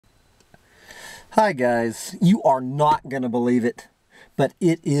Hi guys, you are not going to believe it, but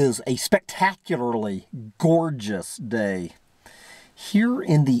it is a spectacularly gorgeous day. Here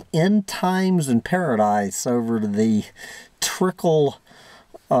in the end times in paradise over to the trickle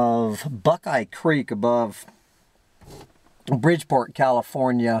of Buckeye Creek above Bridgeport,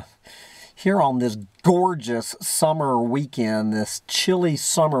 California, here on this gorgeous summer weekend, this chilly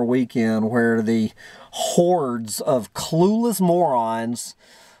summer weekend where the hordes of clueless morons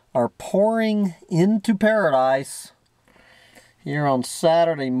are pouring into paradise here on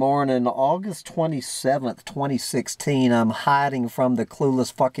Saturday morning, August 27th, 2016. I'm hiding from the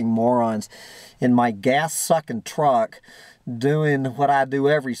clueless fucking morons in my gas-sucking truck, doing what I do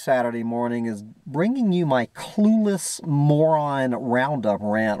every Saturday morning, is bringing you my Clueless Moron Roundup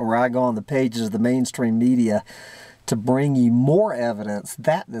Rant, where I go on the pages of the mainstream media to bring you more evidence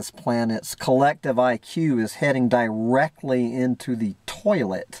that this planet's collective IQ is heading directly into the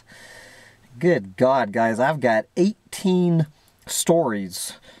toilet. Good God, guys, I've got 18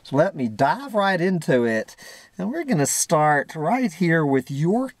 stories. So let me dive right into it. And we're going to start right here with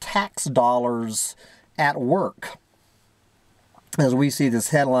your tax dollars at work. As we see this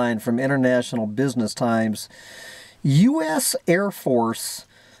headline from International Business Times, U.S. Air Force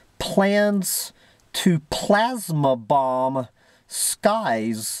plans to plasma bomb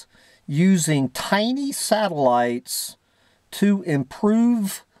skies using tiny satellites to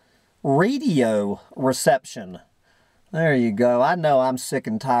improve radio reception. There you go. I know I'm sick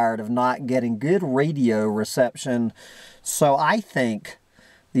and tired of not getting good radio reception, so I think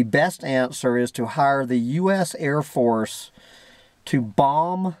the best answer is to hire the U.S. Air Force to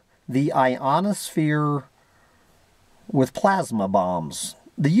bomb the ionosphere with plasma bombs.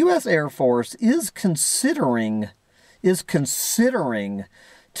 The U.S. Air Force is considering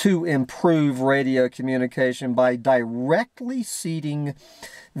to improve radio communication by directly seeding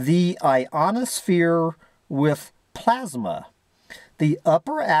the ionosphere with plasma. The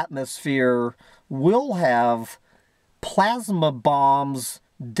upper atmosphere will have plasma bombs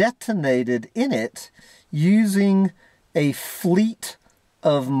detonated in it using a fleet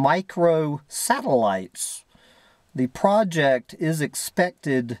of micro-satellites. The project is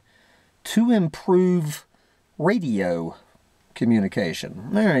expected to improve radio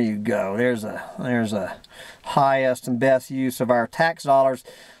communication. There you go. There's a highest and best use of our tax dollars.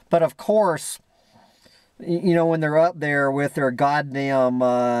 But of course, you know, when they're up there with their goddamn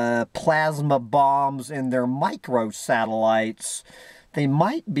plasma bombs and their micro-satellites, they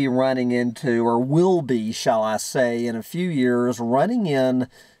might be running into, or will be, shall I say, in a few years, running in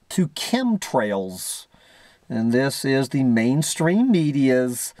to chemtrails. And this is the mainstream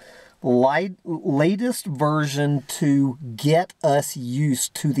media's latest version to get us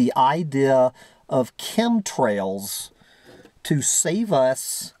used to the idea of chemtrails to save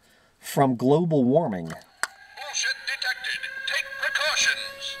us from global warming. Bullshit detected. Take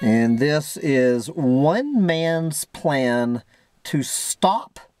precautions. And this is one man's plan to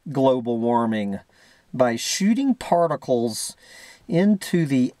stop global warming by shooting particles into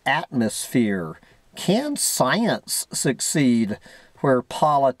the atmosphere. Can science succeed where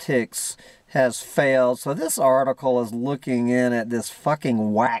politics has failed? So this article is looking in at this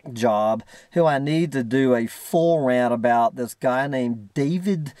fucking whack job who I need to do a full rant about, this guy named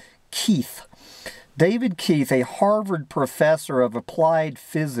David Keith. David Keith, a Harvard professor of applied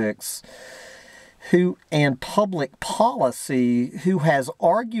physics and public policy, who has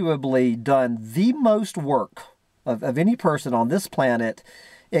arguably done the most work of any person on this planet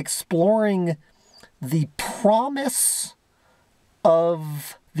exploring the promise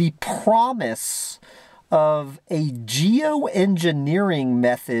of a geoengineering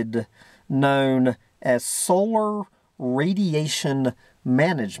method known as solar radiation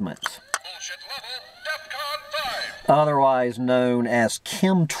management, otherwise known as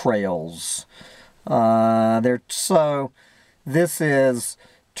chemtrails. So this is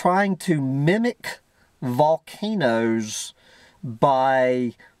trying to mimic volcanoes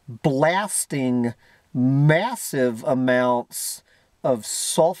by blasting massive amounts of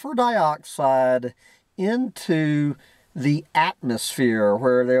sulfur dioxide into the atmosphere,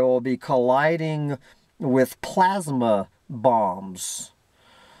 where they will be colliding with plasma bombs.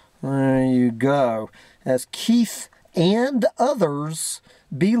 There you go. As Keith and others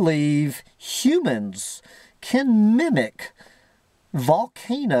believe humans can mimic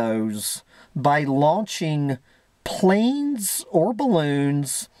volcanoes by launching planes or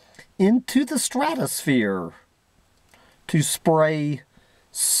balloons into the stratosphere to spray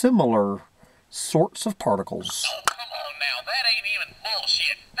similar sorts of particles. Oh, come on now. That ain't even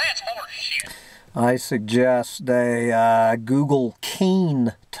bullshit. That's horseshit. I suggest they Google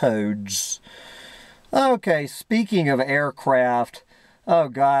cane toads Okay, speaking of aircraft, oh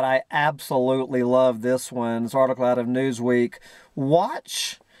God, I absolutely love this one. This article out of Newsweek.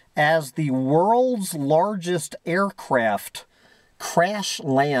 Watch as the world's largest aircraft crash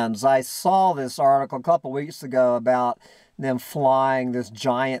lands. I saw this article a couple weeks ago about them flying this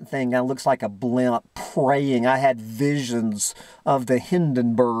giant thing that looks like a blimp, praying. I had visions of the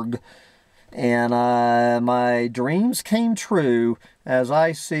Hindenburg, and my dreams came true as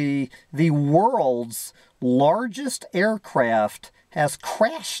I see the world's largest aircraft has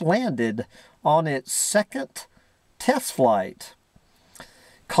crash landed on its second test flight,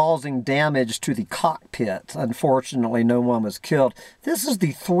 causing damage to the cockpit. Unfortunately, no one was killed. This is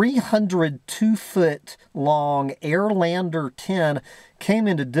the 302-foot long Airlander 10, came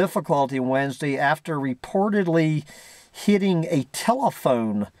into difficulty Wednesday after reportedly hitting a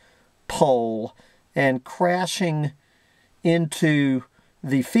telephone pole and crashing into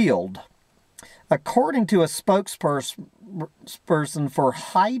the field. According to a spokesperson for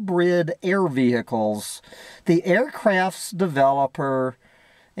hybrid air vehicles, the aircraft's developer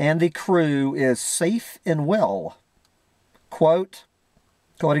and the crew is safe and well. Quote,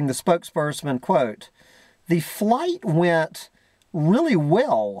 quoting the spokesperson, quote, "The flight went really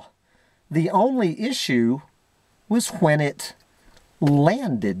well. The only issue was when it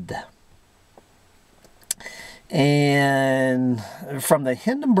landed." And from the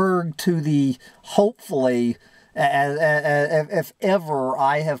Hindenburg to the, hopefully, if ever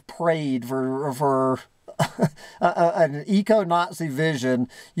I have prayed for an eco-Nazi vision,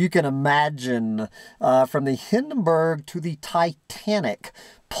 you can imagine, from the Hindenburg to the Titanic.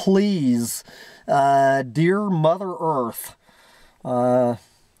 Please, dear Mother Earth,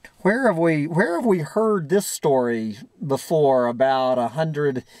 where have we heard this story before? About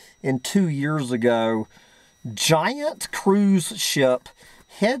 102 years ago, giant cruise ship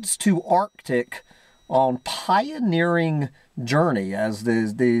heads to Arctic on pioneering journey as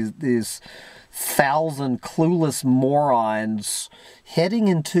these 1,000 clueless morons heading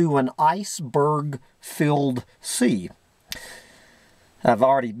into an iceberg-filled sea. I've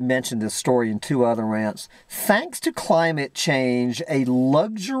already mentioned this story in 2 other rants. Thanks to climate change, a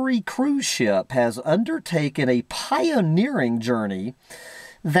luxury cruise ship has undertaken a pioneering journey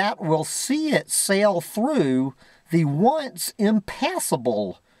that will see it sail through the once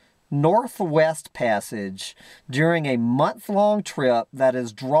impassable Northwest Passage during a month-long trip that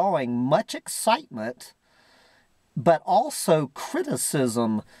is drawing much excitement, but also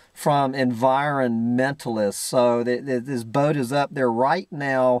criticism from environmentalists. So this boat is up there right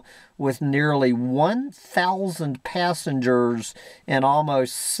now with nearly 1,000 passengers and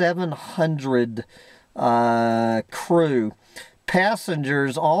almost 700 crew.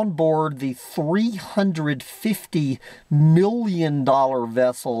 Passengers on board the $350 million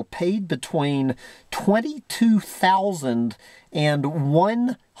vessel paid between $22,000 and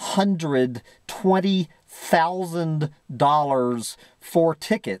 $120,000 for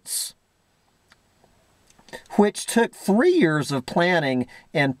tickets, which took 3 years of planning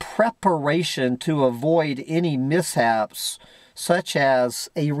and preparation to avoid any mishaps, such as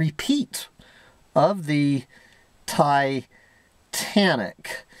a repeat of the Titanic.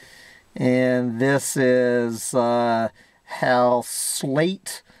 And this is how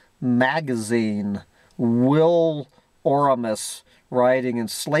Slate magazine, Will Oramus writing in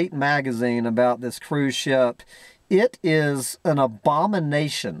Slate magazine about this cruise ship. It is an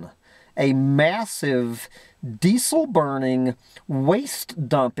abomination, a massive diesel-burning,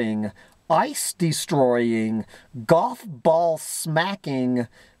 waste-dumping, ice-destroying, golf ball-smacking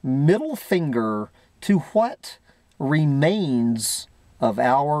middle finger to what remains of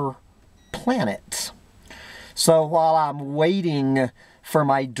our planet. So while I'm waiting for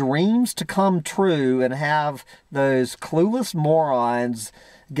my dreams to come true and have those clueless morons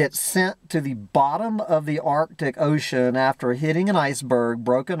get sent to the bottom of the Arctic Ocean after hitting an iceberg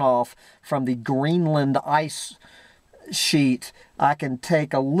broken off from the Greenland ice sheet, I can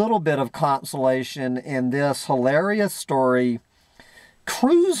take a little bit of consolation in this hilarious story.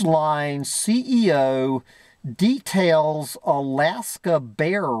 Cruise line CEO details Alaska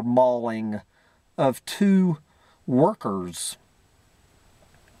bear mauling of 2 workers.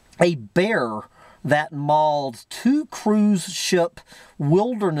 A bear that mauled 2 cruise ship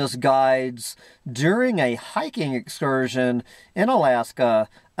wilderness guides during a hiking excursion in Alaska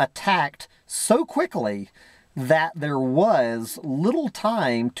attacked so quickly that there was little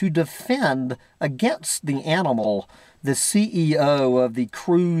time to defend against the animal, the CEO of the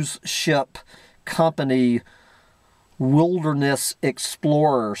cruise ship company Wilderness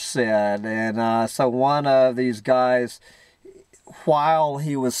Explorer said. And so one of these guys while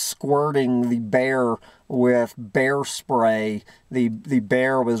he was squirting the bear with bear spray, the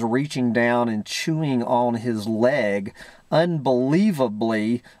bear was reaching down and chewing on his leg.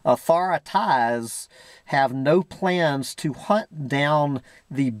 Unbelievably, authorities have no plans to hunt down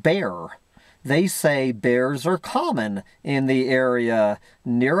the bear. They say bears are common in the area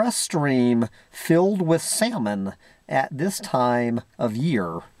near a stream filled with salmon at this time of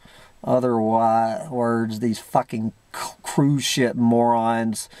year. Other words, these fucking cruise ship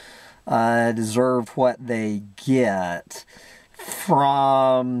morons deserve what they get.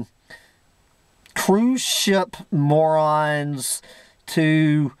 From cruise ship morons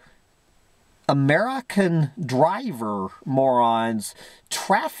to American driver morons,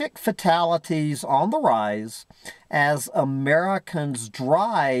 traffic fatalities on the rise as Americans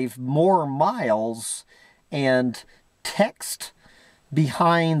drive more miles and text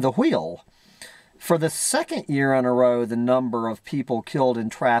behind the wheel. For the second year in a row, the number of people killed in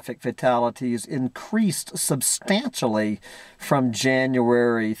traffic fatalities increased substantially from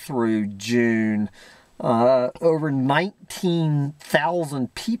January through June. Over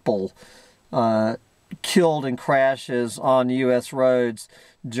 19,000 people killed in crashes on U.S. roads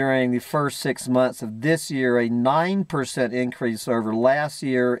during the first 6 months of this year, a 9% increase over last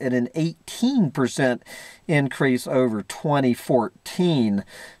year and an 18% increase over 2014.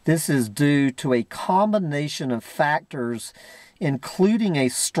 This is due to a combination of factors, including a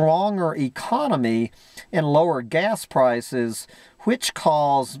stronger economy and lower gas prices, which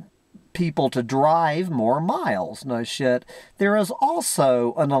cause people to drive more miles. No shit. There is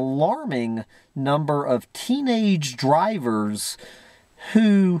also an alarming number of teenage drivers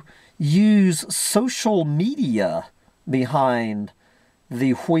who use social media behind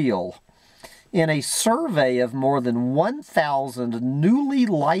the wheel. In a survey of more than 1,000 newly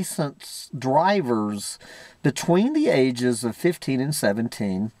licensed drivers between the ages of 15 and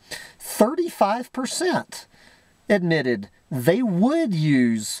 17, 35% admitted they would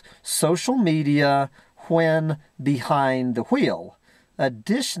use social media when behind the wheel.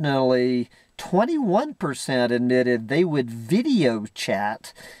 Additionally, 21% admitted they would video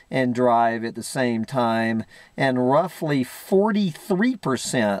chat and drive at the same time, and roughly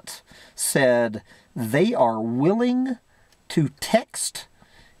 43% said they are willing to text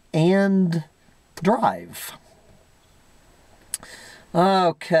and drive.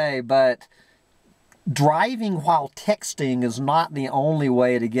 Okay, but driving while texting is not the only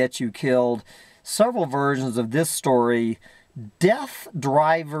way to get you killed. Several versions of this story: deaf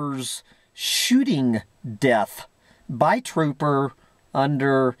drivers shooting death by trooper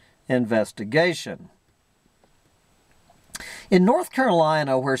under investigation. In North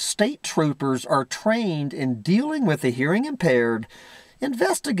Carolina, where state troopers are trained in dealing with the hearing impaired,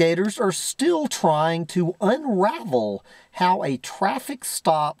 investigators are still trying to unravel how a traffic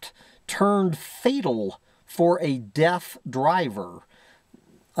stop turned fatal for a deaf driver.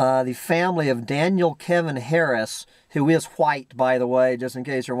 The family of Daniel Kevin Harris, who is white, by the way, just in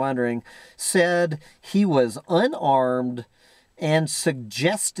case you're wondering, said he was unarmed and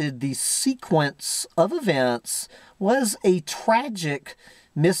suggested the sequence of events was a tragic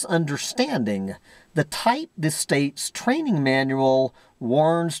misunderstanding, the type the state's training manual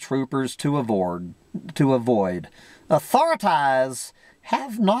warns troopers to avoid. Authorities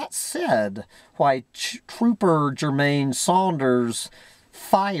have not said why Trooper Jermaine Saunders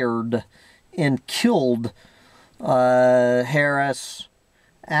fired and killed Harris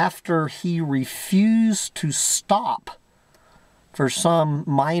after he refused to stop for some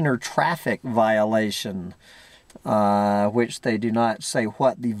minor traffic violation, which they do not say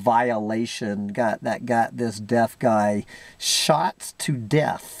what the violation got this deaf guy shot to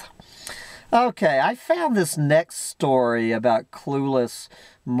death. Okay, I found this next story about clueless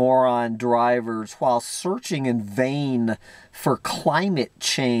moron drivers while searching in vain for climate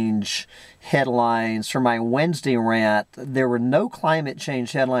change headlines for my Wednesday rant. There were no climate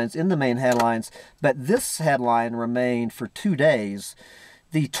change headlines in the main headlines, but this headline remained for 2 days.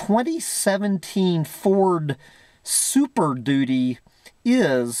 The 2017 Ford Super Duty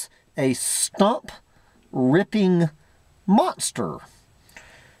is a stump-ripping monster.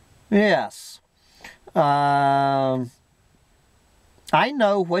 Yes. I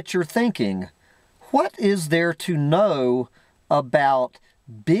know what you're thinking. What is there to know about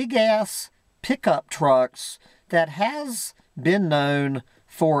big-ass pickup trucks that has been known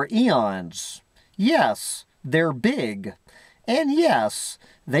for eons? Yes, they're big. And yes,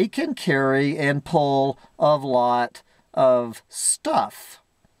 they can carry and pull a lot of stuff.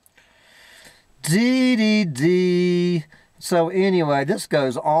 So anyway, this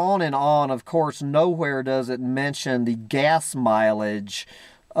goes on and on. Of course, nowhere does it mention the gas mileage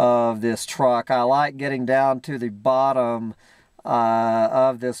of this truck. I like getting down to the bottom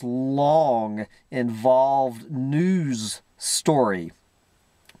of this long, involved news story.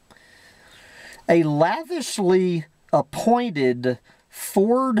 A lavishly appointed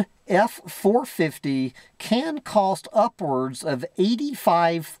Ford F-450 can cost upwards of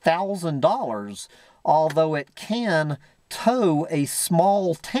 $85,000, although it can tow a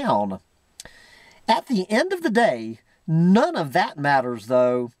small town. At the end of the day, none of that matters,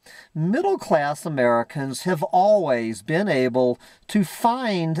 though. Middle-class Americans have always been able to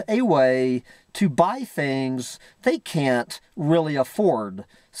find a way to buy things they can't really afford,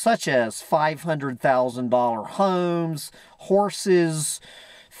 such as $500,000 homes, horses,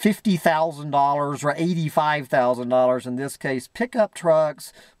 $50,000 or $85,000 in this case, pickup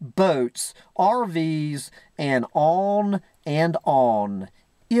trucks, boats, RVs, and on and on.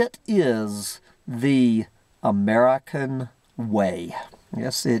 It is the American way.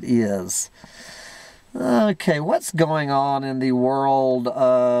 Yes, it is. Okay, what's going on in the world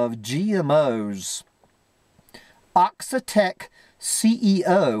of GMOs? Oxitec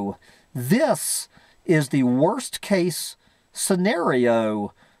CEO. This is the worst case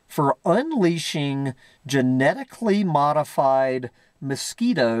scenario for unleashing genetically modified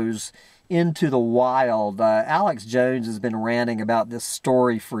mosquitoes into the wild. Alex Jones has been ranting about this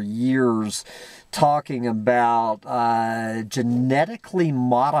story for years, talking about genetically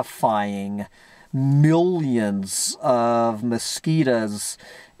modifying millions of mosquitoes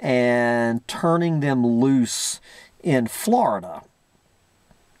and turning them loose in Florida.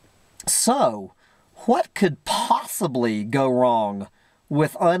 So, what could possibly go wrong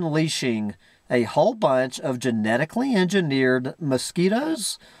with unleashing a whole bunch of genetically engineered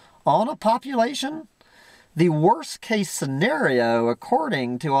mosquitoes on a population? The worst case scenario,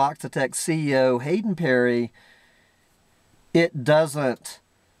 according to Oxitec CEO Hayden Perry, it doesn't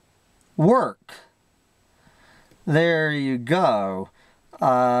work. There you go.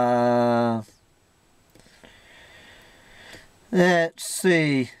 Let's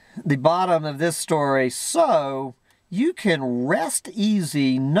see the bottom of this story. So, you can rest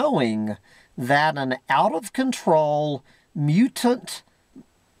easy knowing that an out-of-control mutant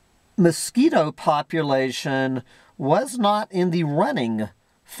mosquito population was not in the running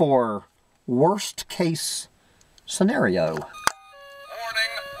for worst case scenario. Warning,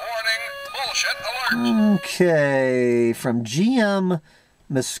 warning, bullshit alert. Okay, from GM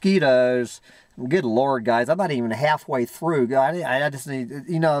Mosquitoes. Good Lord, guys, I'm not even halfway through. I just need,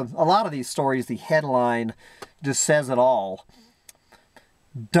 you know, a lot of these stories, the headline just says it all.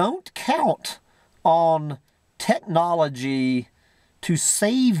 Don't count on technology to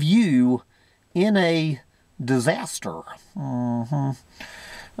save you in a disaster.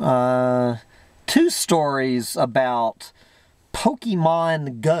 Two stories about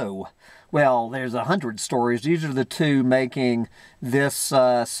Pokemon Go. Well, there's 100 stories. These are the two making this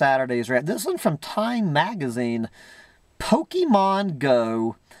Saturday's rant. This one from Time Magazine. Pokemon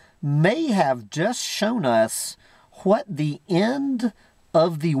Go may have just shown us what the end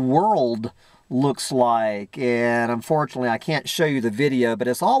of the world looks like. And unfortunately, I can't show you the video, but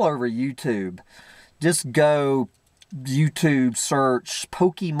it's all over YouTube. Just go YouTube search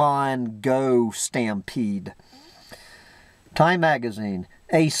Pokemon Go Stampede. Time Magazine.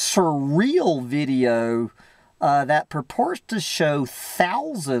 A surreal video that purports to show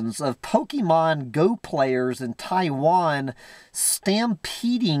thousands of Pokemon Go players in Taiwan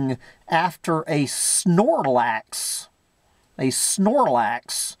stampeding after a Snorlax. A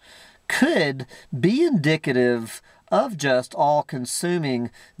Snorlax could be indicative of just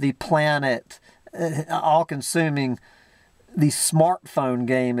all-consuming the planet, all-consuming the smartphone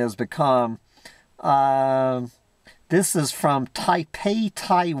game has become. This is from Taipei,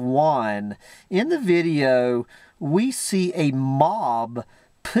 Taiwan. In the video, we see a mob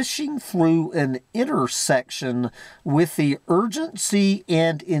pushing through an intersection with the urgency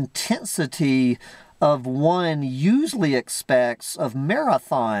and intensity of one usually expects of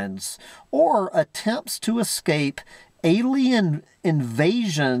marathons or attempts to escape alien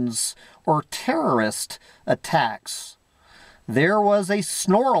invasions or terrorist attacks. There was a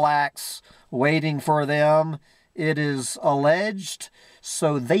Snorlax waiting for them, it is alleged,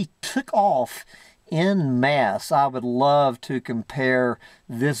 so they took off en masse. I would love to compare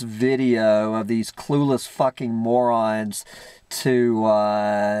this video of these clueless fucking morons to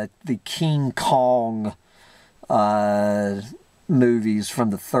the King Kong movies from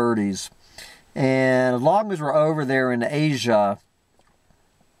the 30s. And as long as we're over there in Asia,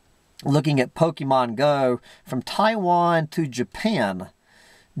 looking at Pokemon Go from Taiwan to Japan.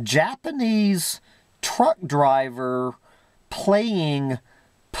 Japanese truck driver playing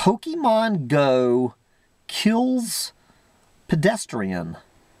Pokemon Go kills pedestrian.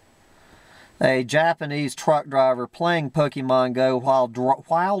 A Japanese truck driver playing Pokemon Go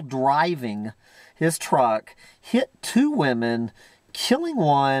while driving his truck hit two women, killing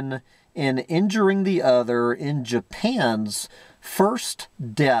one and injuring the other in Japan's first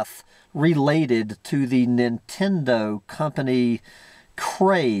death related to the Nintendo company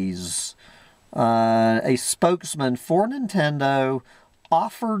craze. A spokesman for Nintendo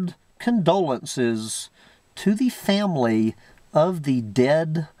offered condolences to the family of the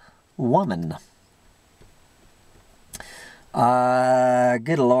dead woman.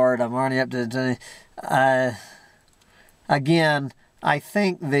 Good Lord, I'm already up to... again, I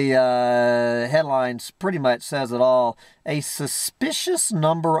think the headlines pretty much says it all. A suspicious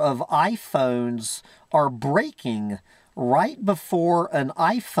number of iPhones are breaking right before an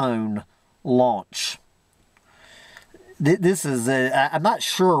iPhone launch. This is, I'm not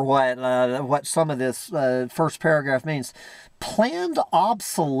sure what some of this first paragraph means. Planned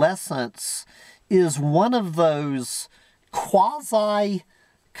obsolescence is one of those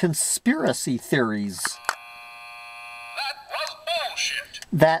quasi-conspiracy theories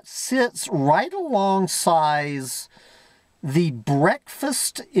that sits right alongside the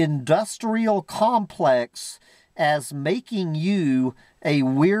breakfast industrial complex as making you a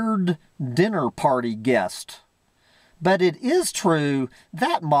weird dinner party guest. But it is true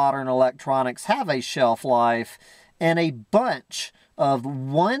that modern electronics have a shelf life, and a bunch of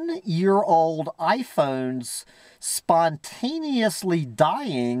one-year-old iPhones spontaneously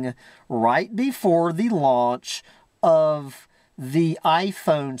dying right before the launch of the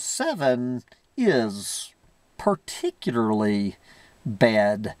iPhone 7 is particularly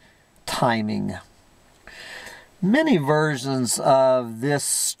bad timing. Many versions of this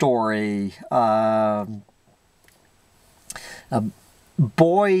story, a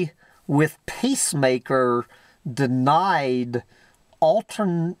boy with pacemaker denied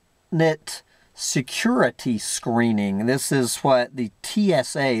alternate security screening. This is what the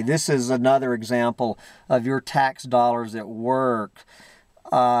TSA, this is another example of your tax dollars at work.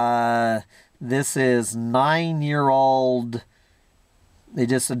 This is 9-year-old, they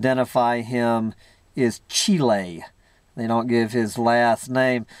just identify him as Chile. They don't give his last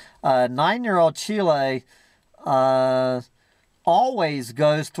name. 9-year-old Chile always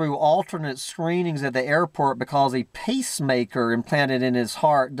goes through alternate screenings at the airport because a pacemaker implanted in his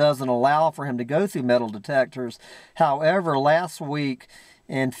heart doesn't allow for him to go through metal detectors. However, last week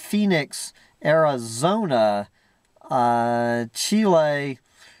in Phoenix, Arizona, Chile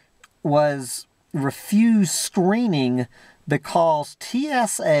was refused screening because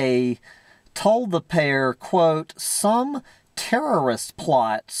TSA told the pair, quote, some terrorist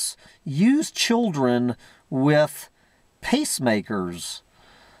plots use children with pacemakers.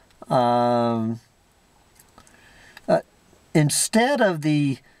 Instead of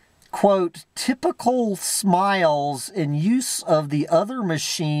the, quote, typical smiles and use of the other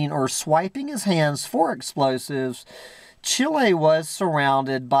machine or swiping his hands for explosives, Chile was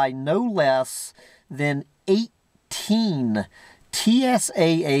surrounded by no less than 18 TSA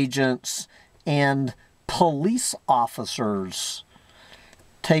agents and police officers,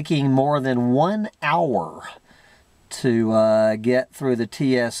 taking more than 1 hour to get through the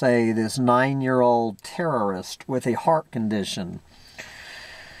TSA, this 9-year-old terrorist with a heart condition.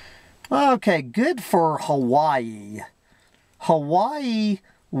 Okay, good for Hawaii. Hawaii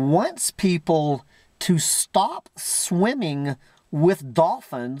wants people to stop swimming with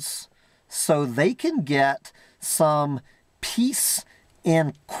dolphins so they can get some peace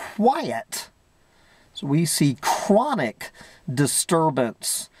and quiet. So we see chronic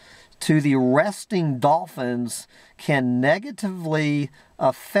disturbance to the resting dolphins can negatively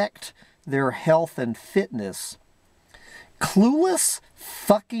affect their health and fitness. Clueless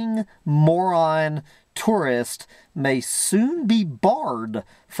fucking moron tourists may soon be barred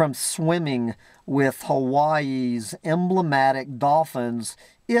from swimming with Hawaii's emblematic dolphins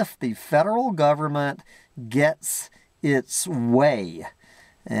if the federal government gets its way,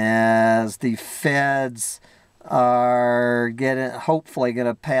 as the feds are hopefully going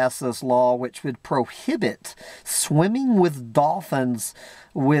to pass this law which would prohibit swimming with dolphins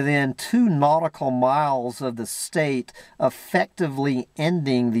within 2 nautical miles of the state, effectively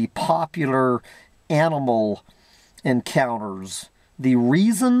ending the popular animal encounters. The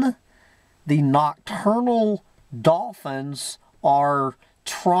reason? The nocturnal dolphins are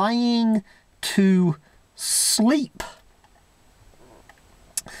trying to sleep.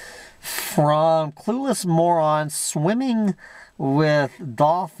 From Clueless Morons swimming with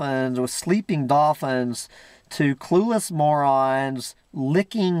dolphins, with sleeping dolphins, to Clueless Morons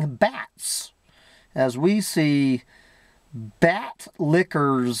licking bats. As we see bat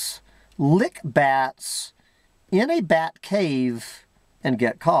lickers lick bats in a bat cave and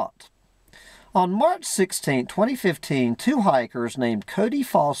get caught. On March 16, 2015, two hikers named Cody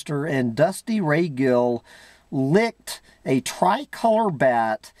Foster and Dusty Ray Gill licked a tricolor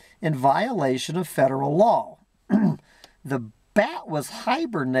bat in violation of federal law. The bat was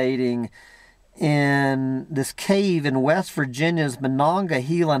hibernating in this cave in West Virginia's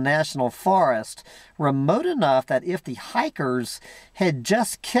Monongahela National Forest, remote enough that if the hikers had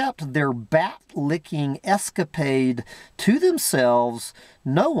just kept their bat-licking escapade to themselves,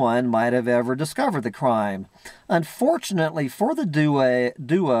 no one might have ever discovered the crime. Unfortunately for the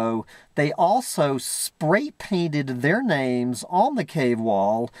duo, they also spray-painted their names on the cave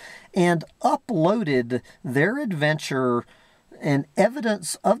wall and uploaded their adventure and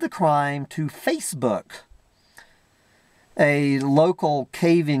evidence of the crime to Facebook. A local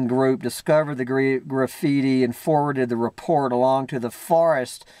caving group discovered the graffiti and forwarded the report along to the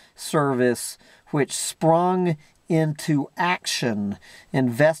Forest Service, which sprung into action,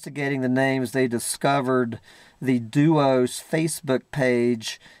 investigating the names. They discovered the duo's Facebook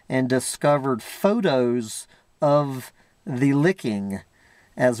page and discovered photos of the licking,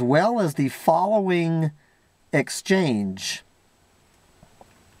 as well as the following exchange.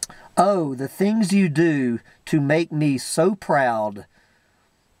 "Oh, the things you do to make me so proud.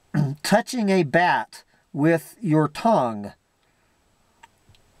 Touching a bat with your tongue.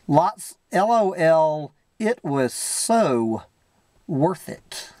 Lots, LOL, it was so worth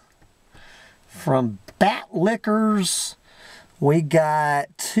it." From bat lickers, we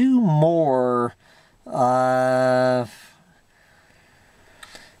got two more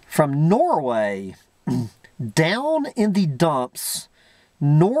from Norway. Down in the dumps,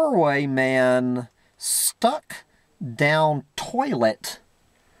 Norway man stuck down toilet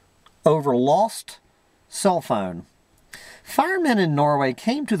over lost cell phone. Firemen in Norway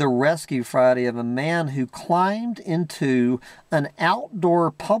came to the rescue Friday of a man who climbed into an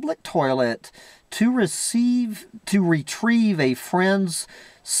outdoor public toilet to retrieve a friend's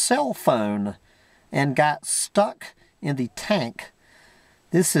cell phone and got stuck in the tank.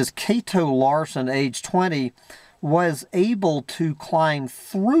 This is Cato Larson, age 20, was able to climb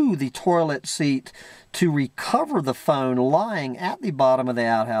through the toilet seat to recover the phone lying at the bottom of the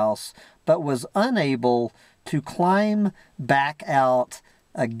outhouse, but was unable to climb back out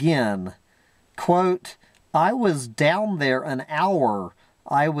again. Quote, "I was down there an hour.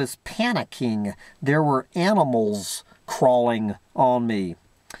 I was panicking. There were animals crawling on me."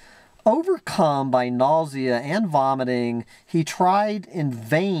 Overcome by nausea and vomiting, he tried in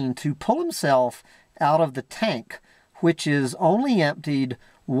vain to pull himself out of the tank, which is only emptied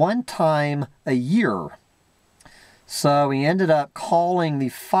one time a year. So he ended up calling the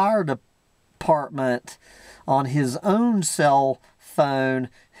fire department on his own cell phone,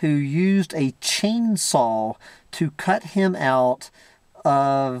 who used a chainsaw to cut him out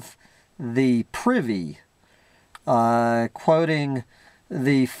of the privy. Quoting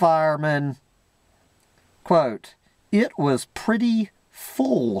the fireman, quote, "It was pretty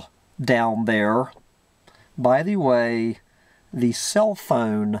full down there." By the way, the cell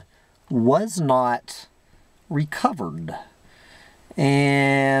phone was not recovered.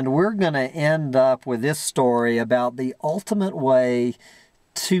 And we're going to end up with this story about the ultimate way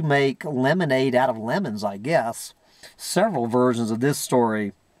to make lemonade out of lemons, I guess. Several versions of this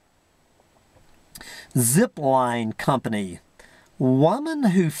story. Zipline company. Woman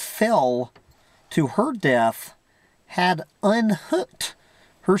who fell to her death had unhooked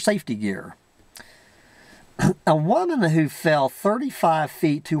her safety gear. A woman who fell 35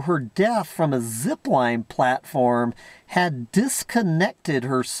 feet to her death from a zipline platform had disconnected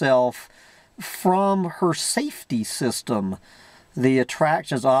herself from her safety system, the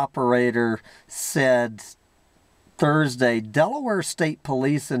attractions operator said Thursday. Delaware State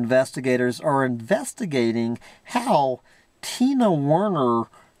Police investigators are investigating how Tina Werner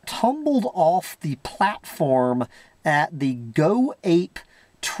tumbled off the platform at the Go Ape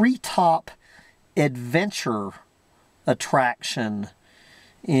Treetop Adventure attraction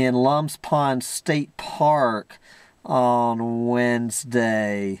in Lumps Pond State Park on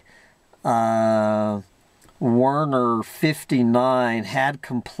Wednesday. Werner, 59, had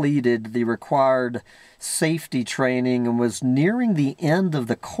completed the required safety training and was nearing the end of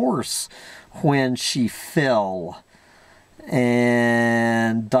the course when she fell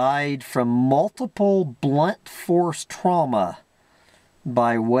and died from multiple blunt force trauma.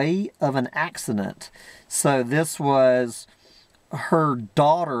 by way of an accident. So this was her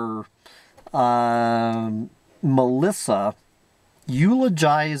daughter, Melissa,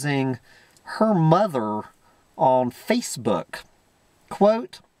 eulogizing her mother on Facebook.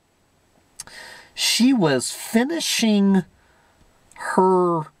 Quote, "She was finishing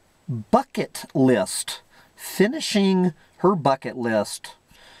her bucket list." Finishing her bucket list.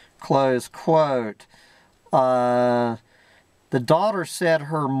 Close quote. The daughter said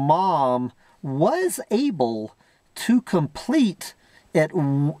her mom was able to complete at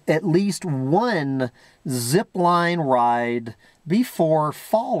least one zip line ride before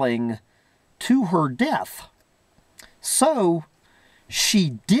falling to her death. So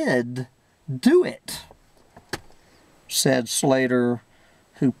she did do it, said Slater,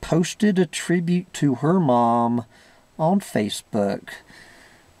 who posted a tribute to her mom on Facebook.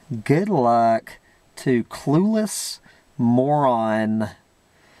 Good luck to Clueless Moron,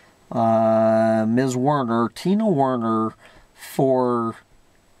 Ms. Werner, Tina Werner, for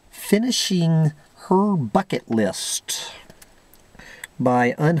finishing her bucket list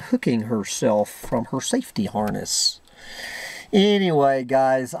by unhooking herself from her safety harness. Anyway,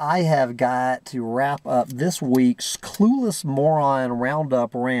 guys, I have got to wrap up this week's Clueless Moron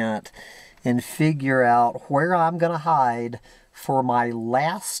Roundup Rant and figure out where I'm going to hide for my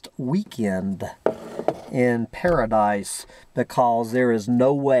last weekend in paradise, because there is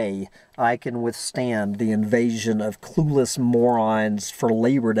no way I can withstand the invasion of clueless morons for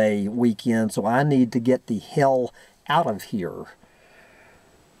Labor Day weekend, so I need to get the hell out of here.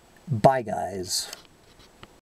 Bye, guys.